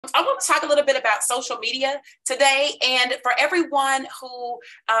I want to talk a little bit about social media today. And for everyone who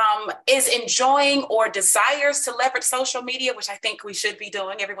is enjoying or desires to leverage social media, which I think we should be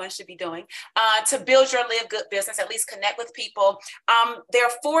doing, everyone should be doing, to build your Live Good business, at least connect with people, there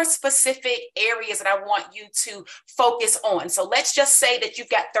are four specific areas that I want you to focus on. So let's just say that you've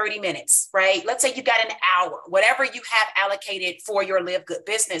got 30 minutes, right? Let's say you've got an hour, whatever you have allocated for your Live Good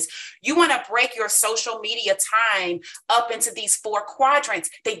business. You want to break your social media time up into these four quadrants.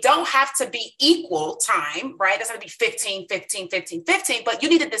 They don't have to be equal time, right? It doesn't have to be 15, 15, 15, 15, but you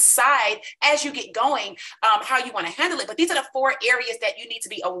need to decide as you get going how you want to handle it. But these are the four areas that you need to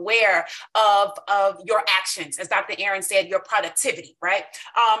be aware of your actions. As Dr. Aaron said, your productivity, right?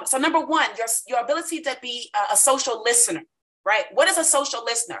 So number one, your ability to be a social listener. Right? What is a social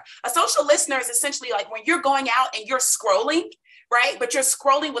listener? A social listener is essentially like when you're going out and you're scrolling, right? But you're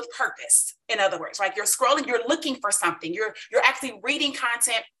scrolling with purpose. In other words, like you're scrolling, you're looking for something. You're actually reading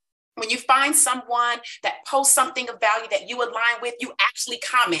content. When you find someone that posts something of value that you align with, you actually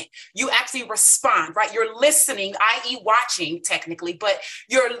comment, you actually respond, right? You're listening, i.e. watching technically, but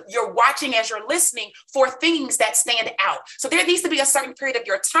you're watching as you're listening for things that stand out. So there needs to be a certain period of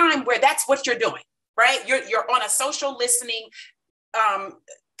your time where that's what you're doing, right? You're on a social listening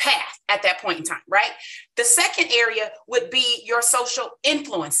path at that point in time, right? The second area would be your social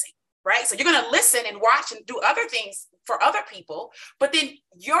influencing, right? So you're going to listen and watch and do other things for other people, but then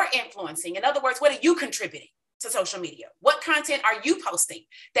you're influencing. In other words, what are you contributing to social media? What content are you posting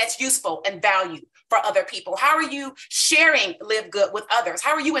that's useful and value for other people? How are you sharing Live Good with others?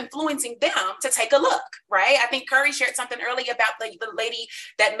 How are you influencing them to take a look, right? I think Curry shared something earlier about the lady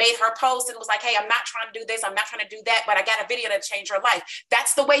that made her post and was like, hey, I'm not trying to do this, I'm not trying to do that, but I got a video that changed her life.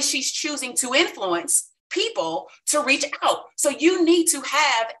 That's the way she's choosing to influence people to reach out. So you need to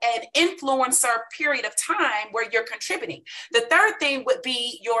have an influencer period of time where you're contributing. The third thing would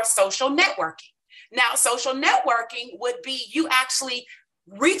be your social networking. Now, social networking would be you actually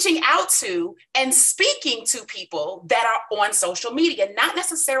reaching out to and speaking to people that are on social media, not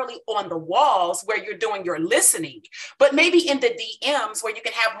necessarily on the walls where you're doing your listening, but maybe in the DMs where you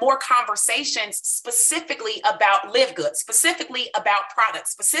can have more conversations specifically about Live Good, specifically about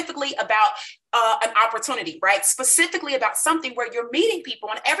products, specifically about an opportunity, right? Specifically about something where you're meeting people,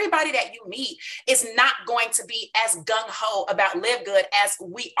 and everybody that you meet is not going to be as gung-ho about Live Good as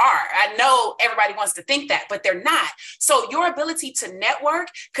we are. I know everybody wants to think that, but they're not. So your ability to network,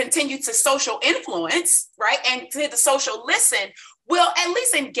 continue to social influence, right? And to the social listen will at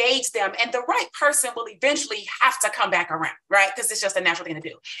least engage them, and the right person will eventually have to come back around, right? Because it's just a natural thing to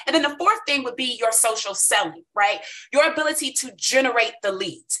do. And then the fourth thing would be your social selling, right? Your ability to generate the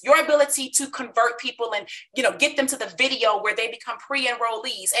leads, your ability to convert people and, get them to the video where they become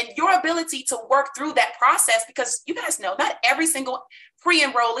pre-enrollees, and your ability to work through that process, because you guys know not every single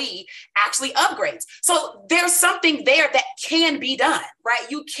pre-enrollee actually upgrades. So there's something there that can be done, right?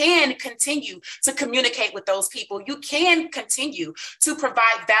 You can continue to communicate with those people. You can continue to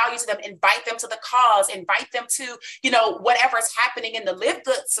provide value to them, invite them to the cause, invite them to, whatever is happening in the Live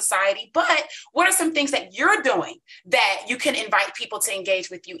Good society. But what are some things that you're doing that you can invite people to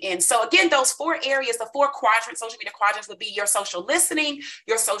engage with you in? So again, those four areas, the four quadrants, social media quadrants would be your social listening,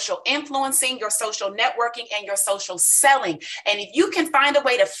 your social influencing, your social networking, and your social selling. And if you can find a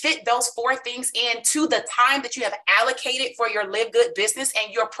way to fit those four things into the time that you have allocated for your Live Good business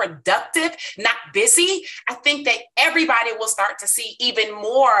and you're productive, not busy, I think that everybody will start to see even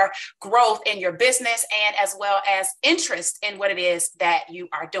more growth in your business and as well as interest in what it is that you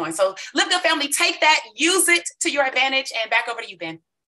are doing. So Live Good family, take that, use it to your advantage, and back over to you, Ben.